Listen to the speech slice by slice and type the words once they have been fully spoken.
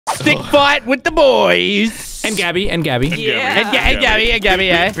stick fight with the boys. And Gabby. And Gabby, yeah.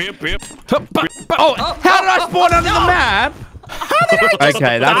 Oh, how did I spawn under the map?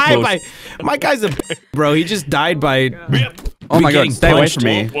 Okay, that's cool. My guy's a bro. He just died by. Oh my god, stay away from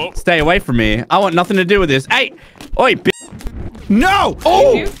me. Stay away from me. I want nothing to do with this. Hey! Oi, No!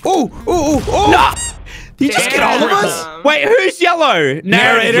 Oh! No! Did you just get all of us? Wait, who's yellow?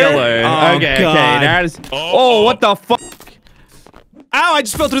 Narrator. Yellow. Oh, okay, God. okay. Narrator's. Oh, what the fuck? Ow, I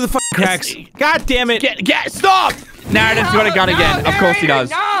just fell through the fucking cracks. God damn it. Stop! Narrative's got a gun again. Of course he does.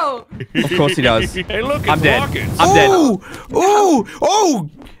 No! Of course he does. Hey, look, I'm dead. rockets. I'm dead. Oh!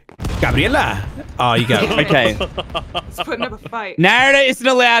 Gabriela. Oh, you got it. Okay. He's putting up a fight. Narrator isn't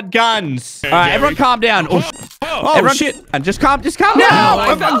allowed guns. All right, everyone calm down. Oh, everyone, shit. Just calm down.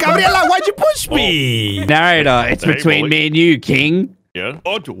 No! Gabriela, why'd you push me? Narrator, it's between me and you, King. Yeah.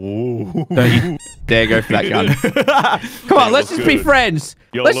 Don't you dare go for that gun. Come on, let's just be friends.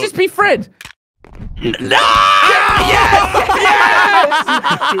 Let's just be friends. No!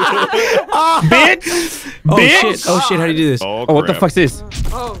 Bitch! Oh, Bitch! shit. Oh, shit. How do you do this? Oh, Oh, what the fuck's this?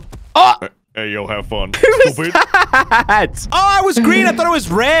 Oh. Oh! Hey, yo, have fun. Who is Stupid. that? Oh, I was green. I thought it was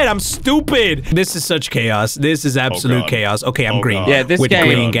red. I'm stupid. This is such chaos. This is absolute chaos. Okay, I'm green. Yeah, this We're game.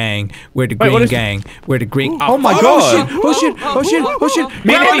 the green gang. We're the green gang. We're the green. Oh my god. Oh shit.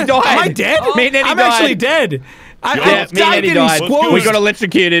 Me and Eddie died. Am I dead? Me and Eddie I'm died. actually dead. Yeah, I me and died Eddie getting died. exploded. We got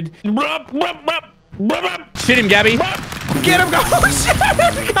electrocuted. Shit him, Gabby. Get him, go! Oh, shit!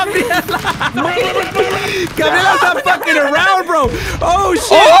 Gabriela, stop fucking around, bro! Oh,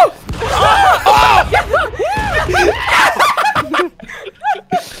 shit!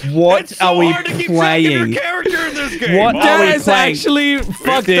 What are we playing? What are That we is playing? actually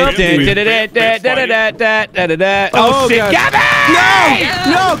fucked up. Oh shit, God.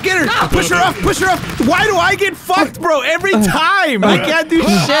 Gabby! No, get her! Push her off! Push her off! Why do I get fucked, bro? Every time! I can't do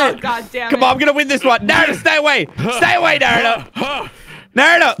shit! God damn it. Come on, I'm gonna win this one. Narrator, stay away! Stay away, Narrator!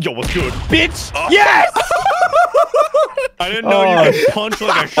 Narrator! Yo, what's good? Bitch! Yes! I didn't know you could punch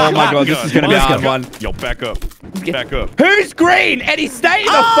like a shotgun. Oh my god, this is gonna be a hard one. Yo, back up. Back up. Who's green? Eddie, stay the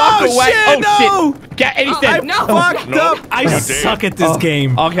fuck away! Shit, oh shit! Eddie's dead. No. Fucked Nope. up! I God suck at this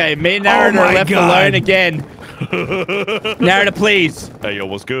game. Okay, me and Narrator Oh are my left God. alone again. Narrator, please. Hey, yo,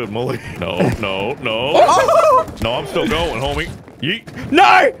 what's good, Mully? No. Oh. No, I'm still going, homie. Yeet.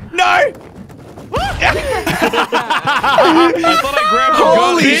 No! No! I thought I grabbed the gun.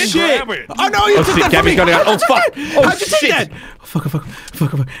 Holy Didn't shit! grab it. Oh no, you took that from Gabby's me! gonna go. Oh fuck! Oh How'd you take shit! that? Oh,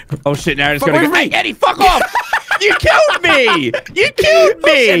 fuck. Oh shit! Narrator's Fuck gonna away go. from me. Hey, Eddie, fuck off! You killed me! You killed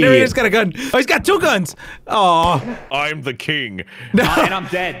me! Narrator's got a gun. Oh, he's got 2 guns. Oh. I'm the king. And I'm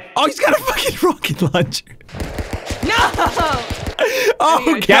dead. Oh, he's got a fucking rocket launcher. No! Oh,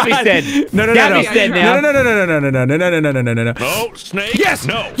 God. Gabby's dead. No. Gabby's dead now. No. No, snake. Yes.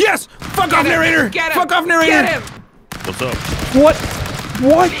 No. Yes. Fuck off, narrator. Get him! Fuck off, narrator. Get him! What's up?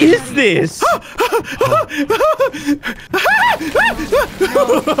 What is this?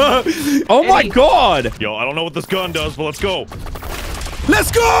 Oh my god! Yo, I don't know what this gun does, but let's go.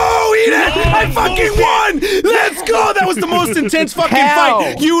 Let's go, Eden! Oh, I fucking won! Let's go! That was the most intense fucking How?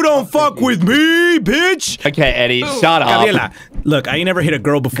 fight. You don't fuck with me, bitch. Okay, Eddie, shut up. Gabriela, look, I ain't never hit a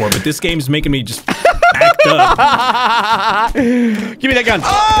girl before, but this game's making me just act up. Give me that gun.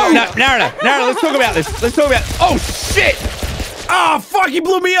 Oh! No, Narrator, let's talk about this. Let's talk about. Oh shit! Oh fuck! He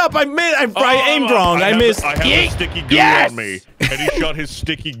blew me up. I aimed wrong. I missed. I have a sticky goo on me, and he shot his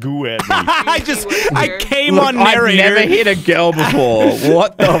sticky goo at me. I came Look, on narrator. I've never hit a girl before.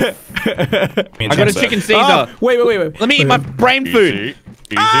 What the? I got a chicken Caesar. Oh, wait. Let me eat my brain food.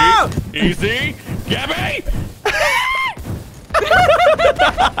 Easy, Ah! easy, Gabby.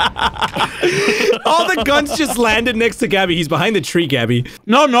 All the guns just landed next to Gabby. He's behind the tree, Gabby.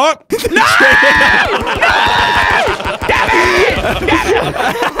 No! No!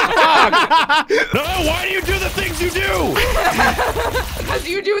 No, why do you do the things you do? Because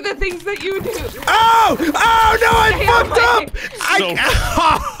you do the things that you do. Oh no! I Stay fucked away.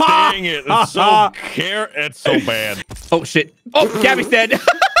 up. Dang it! It's so it's so bad. Oh shit! Oh, Gabby's dead.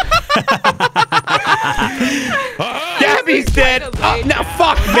 Gabby's dead. Oh, no,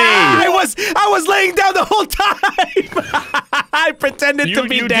 fuck me. I was laying down the whole time. I pretended to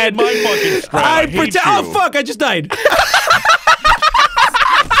be you dead. Did my fucking strat. I hate you. Oh fuck! I just died.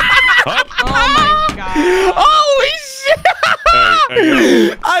 Oh my god. Holy shit!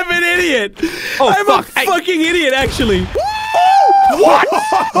 Hey, I'm an idiot. Oh, I'm fuck. a fucking idiot, actually. What?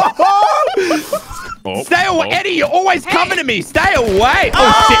 oh, Stay away, oh. Eddie! You're always coming to me. Stay away!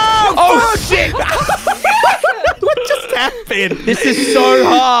 Oh shit! What just happened? This is so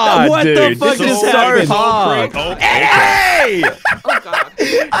hard, What dude. the fuck this just is happened? so hard. Oh, Eddie! Oh god.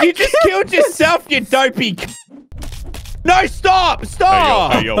 You just killed yourself, you dopey. No, stop!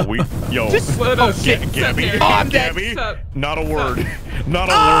 Stop! Hey, yo, Just, oh shit, Gabby. Oh, I'm dead. Gabby, Sup? not a word. Not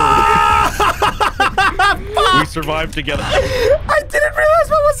a word. We survived together. I didn't realize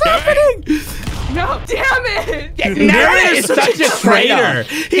what was happening. No, damn it! Narrator is such a traitor.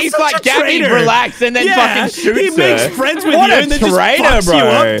 He's such like, a Gabby, traitor. relax, and then fucking shoots he her. makes friends with What you a and then just traitor, fucks bro. you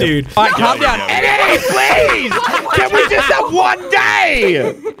up, dude. All right, calm down. Yeah. Eddie, please! Can we just have one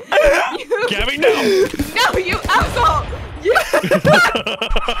day? Gabby, no. No, you asshole! You...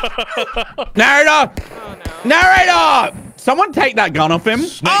 Narrator! Oh no. Narrator! Someone take that gun off him.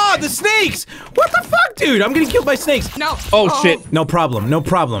 Oh, the snakes! What the fuck, dude? I'm getting killed by snakes. No. Oh, shit. No problem, no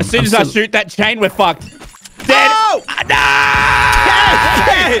problem. As soon as I shoot that chain, we're fucked. Dead. Oh! No!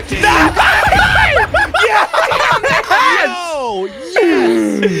 No! Yes!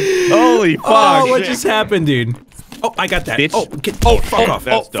 Holy fuck. Oh, what just happened, dude? Oh, I got that. Bitch. Oh, fuck off.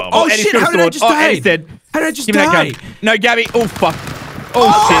 That's dumb. Oh, Eddie's shit, got a how did I sword. just Oh, die? Eddie's dead. How did I just Give me die? that gun. No, Gabby. Oh, fuck. Oh,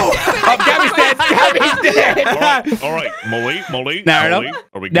 shit. Oh, Gabby's dead. Gabby's dead. All right. Mully. Narrator.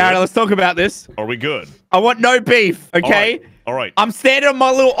 Are we good? Narrator, let's talk about this. Are we good? I want no beef, okay? All right. I'm standing on my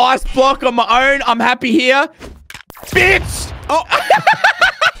little ice block on my own. I'm happy here. Bitch! Oh.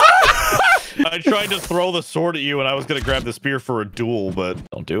 I tried to throw the sword at you, and I was gonna grab the spear for a duel, but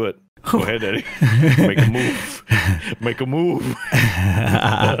don't do it. Go ahead, Eddie. Make a move. Make a move. Go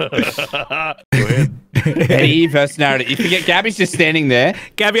ahead. Eddie versus Narrator. You forget Gabby's just standing there.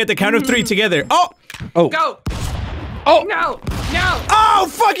 Gabby, at the count of 3 together. Oh! Oh. Go. Oh. No. No. Oh,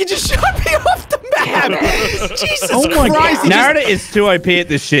 fuck, he just shot me off the map! Jesus Oh my Christ! God. Narrator is too OP at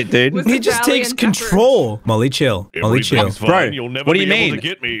this shit, dude. Was He a just takes valiant control. Mully, chill. Mully, chill. Everything's fine. Bro, You'll never what do be you able mean? to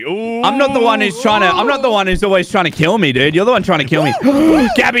get me. Ooh. I'm not the one who's trying to. I'm not the one who's always trying to kill me, dude. You're the one trying to kill me.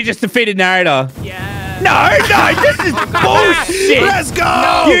 Gabby just defeated Narrator. Yeah. No, this is bullshit. Let's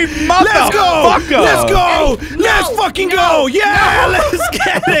go! You motherfucker. Let's go! No. Let's fucking go! Yeah, let's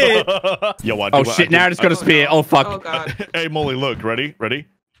get it! Yo, Oh shit! Narrator's got a spear. Oh fuck. Oh god. Hey, Mully, look. Ready?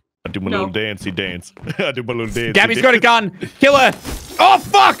 I do my No. little dancey dance. I do my little dancey Gabby's dance. got a gun. Kill her. Oh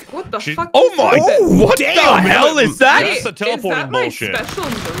fuck. What the She- fuck? Oh my. Oh, What damn, the hell is that? That's the teleporting is that my bullshit. special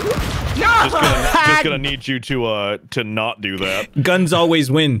move? No. Just gonna need you to not do that. Guns always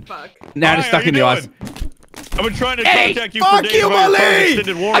win. Fuck. Narrator's Hi, stuck how in the you ice. doing? I've been trying to Eddie, contact you fuck for days you, about your Mully!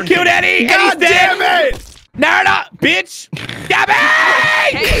 extended I warranty. killed Eddie. God Eddie's dead. damn it! Narrator, bitch. Gabby.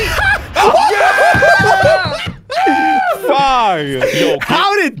 Hey. Fuck. Yo,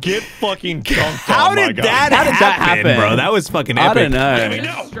 How did get fucking dunked How on, my did guy. that How did that happen, happen? bro? That was fucking I epic. don't know. Gabby, no.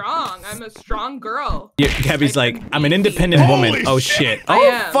 I'm strong. I'm a strong girl. Yeah, Gabby's like, I'm an independent woman. Holy Oh shit. shit. I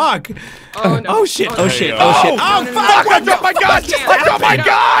Oh am. fuck. Oh no. Oh shit. Oh no. shit. Hey, Oh shit. oh, Oh no, no, fuck. Fuck, I dropped my gun. can't. I dropped my No,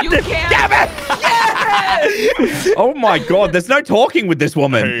 gun. you can't. Damn it. Oh my god, there's no talking with this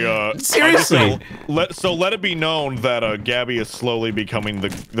woman. Hey, Seriously. Let it be known that Gabby is slowly becoming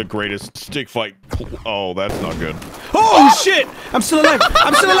the greatest stick fight. Oh, that's not good. Oh shit. I'm still alive.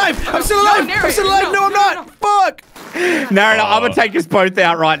 I'm still alive. I'm still alive. I'm still alive. No, I'm not. Fuck. Narrator, I'm gonna take us both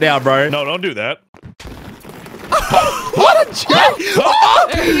out right now, bro. No, don't do that. What a jet. Oh,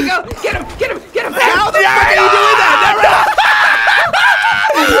 There you go. Get him. Get him. Get him. how the fuck are you doing that?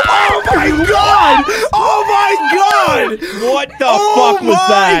 Oh my god. Oh my god. What the Oh fuck was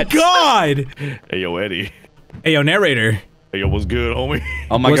that? my god. Hey, yo, Eddie. Hey, yo, narrator. Hey, yo, what's good, homie?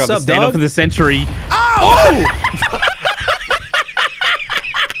 Oh my What's god, up, the standoff dog? of the century. Oh!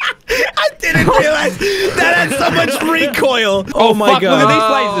 I didn't realize that had so much recoil. Oh my fuck, god. look at these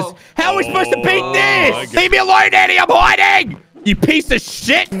lasers. How are we supposed to beat my this? God. Leave me alone, Eddie, I'm hiding! You piece of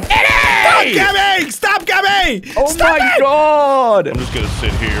shit! Stop, Eddie! Gabby! Stop, Gabby! Oh Stop my it! god! I'm just gonna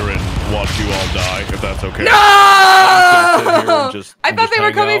sit here and watch you all die, if that's okay. No! I thought they were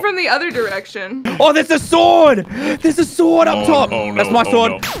hang coming out. from the other direction. Oh, there's a sword! There's a sword up Oh, top! oh no, That's my oh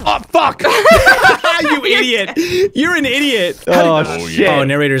sword. no. Oh, fuck! You idiot! You're an idiot. Oh, Oh, shit. yeah. Oh,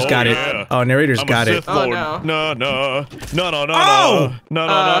 narrator's Oh, got yeah. it. Oh, narrator's I'm got a it. Sith Oh, Lord. no. No, no, no, no, no, Oh! no,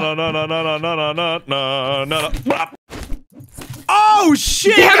 no, no, no, no, no, no, no, no, no, no, no. Oh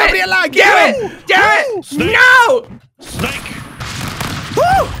shit! Damn Gabby, it! alive! Damn it! Damn it! Snake. No! Snake.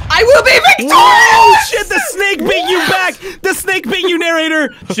 I will be victorious! Oh shit! The snake bit you back. The snake bit you,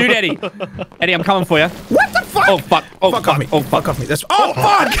 narrator. Shoot Eddie. Eddie, I'm coming for you. What the fuck? Oh, fuck. Oh, Fuck fuck. off me. Oh, Fuck off me. That's. Oh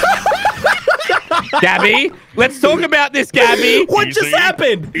fuck! Gabby, let's talk about this, Gabby. What just Easy.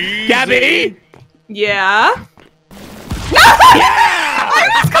 happened? Easy. Gabby? Yeah?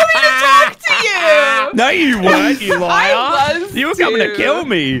 No, you weren't, you liar. I was You were coming to too. kill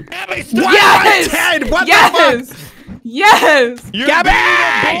me. What? Yes! Ted, what the Yes! Yes. You're Gabby!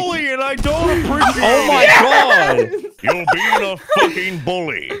 being a bully, and I don't appreciate Oh my it. god! You're being a fucking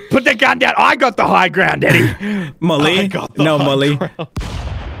bully. Put the gun down. I got the high ground, Eddie. Mully. I got the No, high Mully. ground.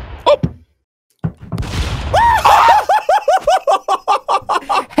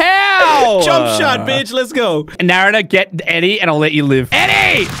 How? Jump shot, bitch. Let's go. Narrator, get Eddie, and I'll let you live.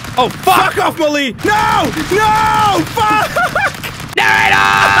 Eddie! Oh, fuck! Fuck off, Mully. No! No! Fuck! Narrator!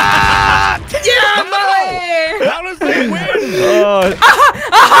 Yeah, Mully. How does they win?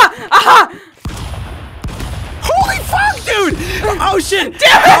 Holy fuck, dude! Oh shit!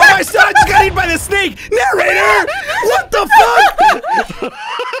 Damn it! Oh my son, I just got eaten by the snake! Narrator! What the fuck?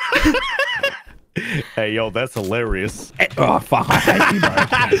 Hey, yo, that's hilarious. Oh, fuck. I hate you, bro.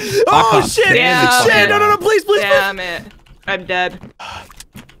 Oh shit! Damn Shit! it. No, please, please, please! Damn it. I'm dead.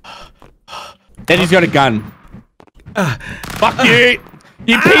 Eddie's got a gun. Fuck you!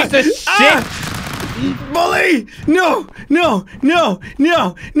 You piece of shit! Mully! No! No! No!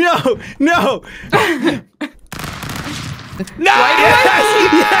 No! No! No! No! Yes!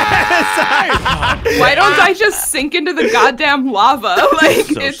 Why don't I just sink into the goddamn lava? Like,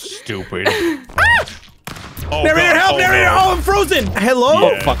 So it's... stupid. Oh, Narrator, God. help! Oh, Narrator! no. Oh, I'm frozen! Hello?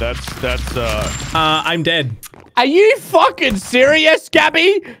 Yeah, fuck. that's I'm dead. Are you fucking serious,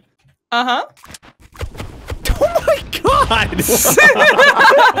 Gabby? Uh-huh. Oh my god!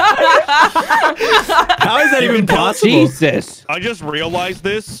 How is that even possible? Jesus. I just realized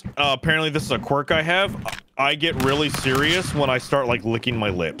this. Apparently, this is a quirk I have. I get really serious when I start like licking my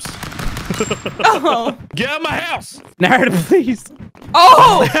lips. Oh. Get out of my house! Narrator, please.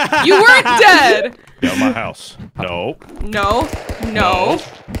 Oh! You weren't dead! Get out of my house. No. No. No.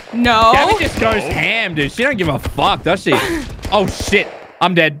 No. Gabby just goes ham, dude. She don't give a fuck, does she? Oh, shit.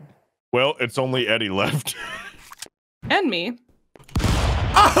 I'm dead. Well, it's only Eddie left. And me.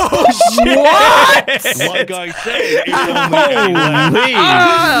 Oh shit! What? Like I said, it's only Eddie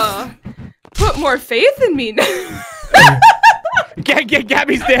left. Holy. Put more faith in me.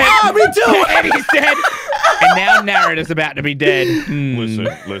 Gabby's dead. Oh, me too! Eddie's dead. And now Narrator's about to be dead.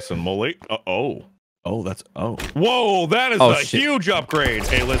 Listen, Mully. Oh, that's Whoa, that is Oh, a shit. huge upgrade.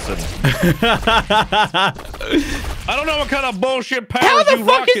 Hey, listen. I don't know what kind of bullshit powers How the you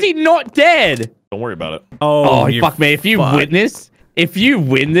fuck rocket. is he not dead? Don't worry about it. Oh, you're fuck me. If you fucked.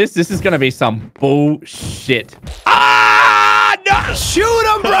 win this, this is going to be some bullshit. Ah, no!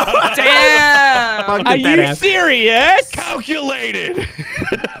 Shoot him, bro! Damn. Fuck Are with that you ass. serious? Calculated.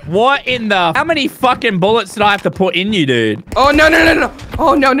 What in the... How many fucking bullets did I have to put in you, dude? Oh, no, no, no, no.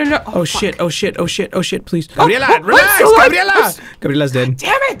 Oh, no, no, no. Oh shit! Oh shit! Oh shit! Oh shit! Please, Gabriela, what? relax, So what? Gabriela. Gabriela's dead.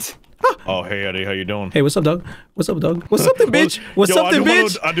 Damn it. Oh, hey, Eddie, how you doing? Hey, what's up, dog? What's up, dog? What's something, bitch? What's Yo, something,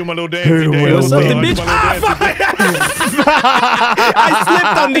 bitch? I do my little dancey dance. What's Hey, something, I do bitch? my little dancey dance. I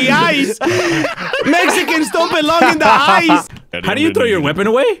slipped on the ice. Mexicans don't belong in the ice. Eddie, How do you throw your weapon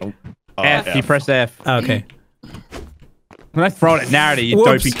away? F. You press F. Okay. When I throw it at Narrator, you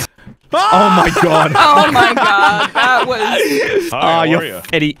Whoops. dopey... Oh my god. Oh, my God. That was... Hi, Oh, how are you're... you?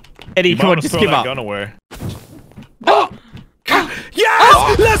 Eddie, You come might on, wanna just throw give that up. gun away.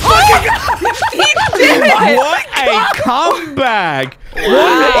 Yes! Let's fucking go! He did it. What a comeback! What a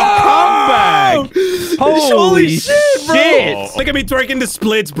Whoa! comeback! Holy shit, bro. Look at me twerking the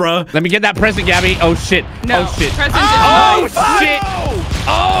splits, bro. Let me get that present, Gabby. Oh shit. No. Oh shit. Present Oh is shit.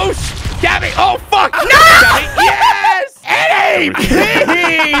 Oh Gabby. Oh fuck. No. Gabby. Yes. Eddie,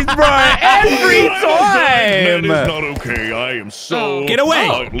 please, bro. Every That time. is not okay. I am so... Get away.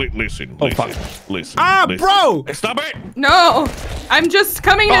 Listen, Oh, fuck. listen. Ah, listen. bro! Stop it! No. I'm just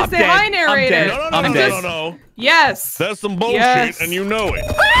coming to I'm say dead. hi, I'm narrator. dead. No, I'm dead. no. Yes. That's some bullshit, Yes. and you know it.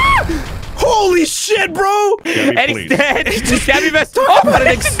 Holy shit, bro! Gabby, Eddie's please. dead. Gabby best. Oh, About an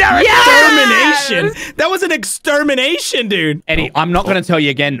Yes! extermination. That was an extermination, dude. Eddie, I'm not gonna tell you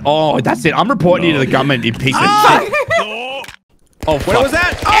again. Oh, that's it. I'm reporting you to the government, you piece of shit. No. Oh, fuck. What was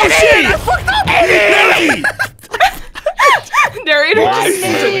that? Oh Eddie! shit! I fucked up. Eddie! Narrator. Why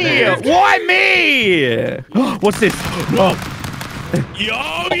me? Why me? What's this? Oh, Yo,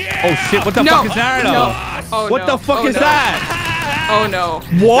 yeah! oh shit! What the No. fuck is Narrator? No. Oh, What no. the fuck Oh, is no. that? Oh, no.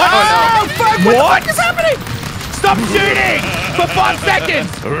 What? Oh fuck! What the What? fuck is happening? Stop shooting for 5 seconds!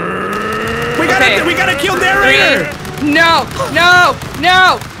 We gotta kill narrator. No. No.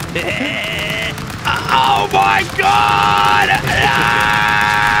 No. Oh my god!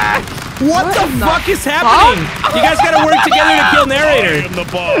 Ah! What the fuck is happening? You guys gotta work together to kill I narrator. am the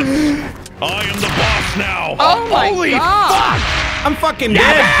boss. I am the boss now. Oh, my Holy God. fuck! I'm fucking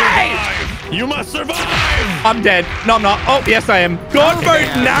dead. Survive. You must survive. I'm dead. No, I'm not. Oh, yes, I am. God, No, vote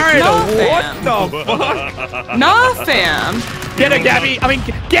fam. Narrator. No, What the fuck? Nah, fam. Get her, Gabby. I mean,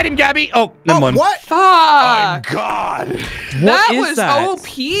 get him, Gabby. Oh, never mind. What? Fuck. Oh, God. That is was that? OP,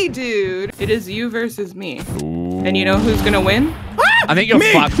 dude. It is you versus me. And you know who's gonna win? I think you're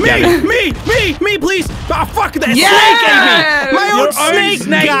fucked, Gabby. Me, please. Oh, fuck, that Yes! snake ate me. My Your own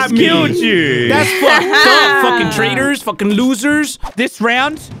snake got me. killed you. That's fucked up. Fucking traitors, fucking losers. This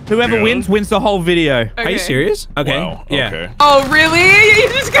round, whoever wins the whole video. Are you serious? Okay. Wow, Yeah. okay. Oh, really? You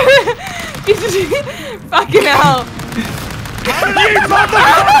just gonna... You just... Fucking hell. You motherfucker!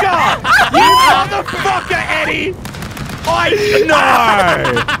 You motherfucker, Eddie!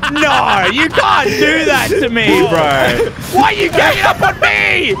 No, you can't do that to me, bro. Why are you ganging up on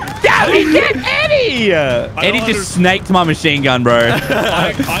me? Gabby, get Eddie! Eddie just snaked my machine gun, bro.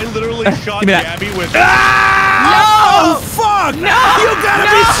 I literally shot Gabby with... Oh, fuck! No! You gotta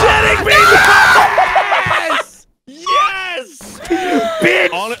be shitting me! Yes! Bitch!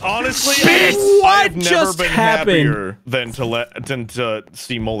 Honestly, Bitch, I've what never just been happened? happier than to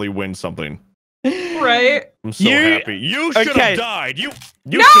see Mully win something. Right? I'm so happy. You should have died. You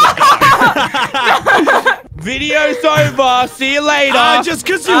No! should have died. Video's over. See you later. Just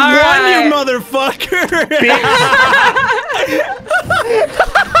because you All won, right. you motherfucker!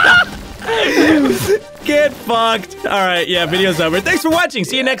 Get fucked. All right, yeah, video's over. Thanks for watching.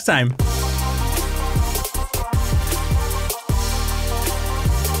 See you next time.